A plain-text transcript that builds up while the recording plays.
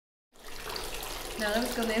No, that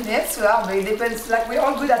was good move. Yes, we are, but it depends. Like, we're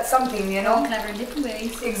all good at something, you know? All clever in different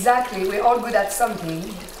ways. Exactly, we're all good at something.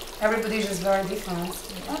 Everybody's just very different.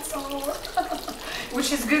 Yeah. That's all.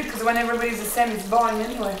 Which is good, because when everybody's the same, it's boring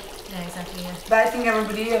anyway. Yeah, exactly, yeah. But I think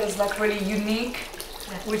everybody here is like really unique,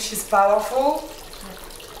 which is powerful.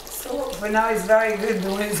 So for now it's very good,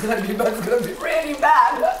 but when it's going to be bad, it's going to be really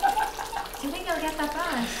bad. Do you think they'll get that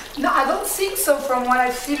bad? No, I don't think so from what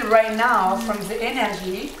I feel right now, from the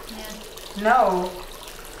energy. Yeah. No.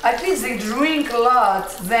 At least they drink a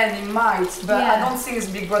lot, then it might, but I don't think it's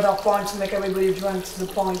Big Brother point to make everybody drunk to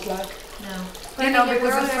the point, like. No. But you know,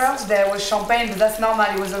 because the first day was champagne, but that's normal,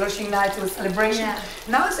 it was a lushing night, it was celebration. Yeah.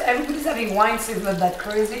 Now everybody's having wine, so it's not that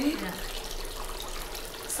crazy. Yeah.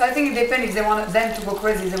 So I think it depends if they want them to go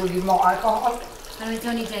crazy, they will give more alcohol. And it's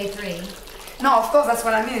only day 3. No, of course, that's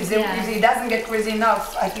what I mean. If it doesn't get crazy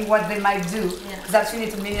enough, I think what they might do, because I've seen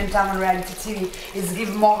it a million times on reality TV, is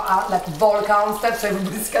give more like vodka and stuff, so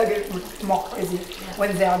everybody's gonna get more crazy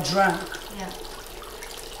when they are drunk. Yeah.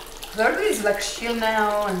 So everybody's like chill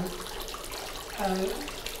now, and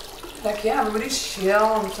like everybody's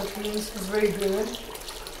chill and stuff. It's very good.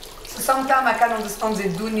 So sometimes I can understand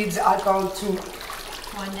they do need the alcohol to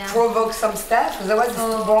provoke some stuff, otherwise it's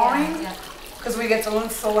too boring, because we get along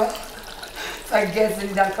so well. So I guess they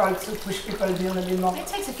need alcohol to push people to be a bit more. It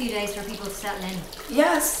takes a few days for people to settle in.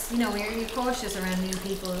 Yes. You know, you're cautious around new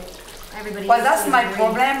people. Everybody. Well, that's my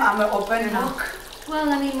problem. I'm an open book. Well,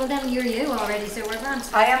 I mean, then you're you already, so we're grand.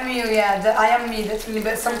 I am you, yeah. I am me, definitely.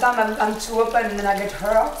 But sometimes I'm too open and then I get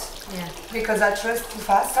hurt. Yeah. Because I trust too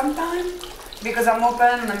fast sometimes. Because I'm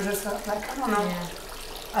open and I'm just like, I don't know. Yeah.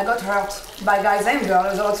 I got hurt by guys and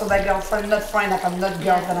girls, also by girlfriend, not friend, like I'm not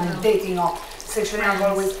girl that I'm dating or sexually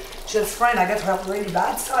involved with. Just friend, I get hurt really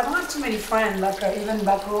bad. So I don't have too many friends, like even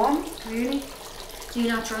back home. Really? Do you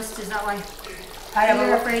not trust? Is that why?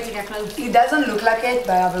 You're afraid to get close? It doesn't look like it,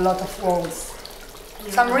 but I have a lot of walls.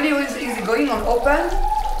 Yeah. So I'm really easy going on open,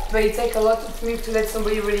 but it takes a lot of me to let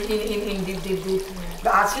somebody really in deep. Yeah.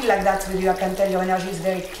 But I feel like that with you. I can tell your energy is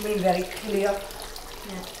very clean, very clear.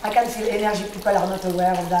 Yeah. I can feel energy. People are not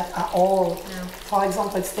aware of that at all. No. For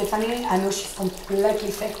example, Stephanie, I know she's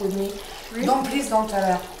completely fake with me. Really? Please don't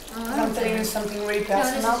tell her. I'm telling you something really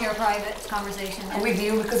personal. No, this is your private conversation. With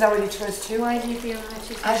you, because I really trust you. Why do you feel that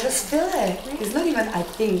she's I just feel it. Really? It's not even I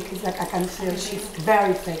think, it's like I can feel she's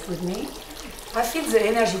very fake with me. I feel the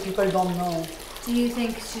energy people don't know. Do you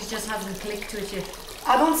think she just hasn't clicked with you?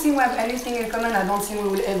 I don't think we have anything in common. I don't think we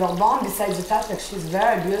will ever bond besides the fact that she's a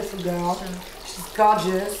very beautiful girl. Sure. She's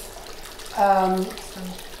gorgeous.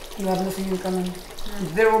 You have nothing in common.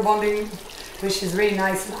 Yeah. Zero bonding. But she's really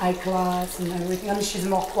nice and high class and everything. I mean, she's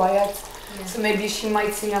more quiet. Yeah. So maybe she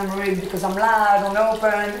might think I'm rude because I'm loud and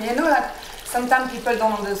open. You know, like sometimes people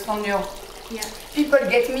don't understand your... Yeah. People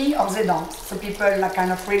get me or they don't. So people like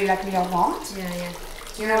kind of really like me or don't. Yeah, yeah.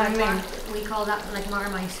 You know what I mean? We call that like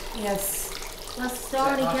Marmite. Yes. That's the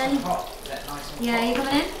story, Kenny. Yeah, are you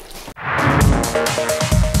coming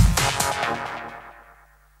in?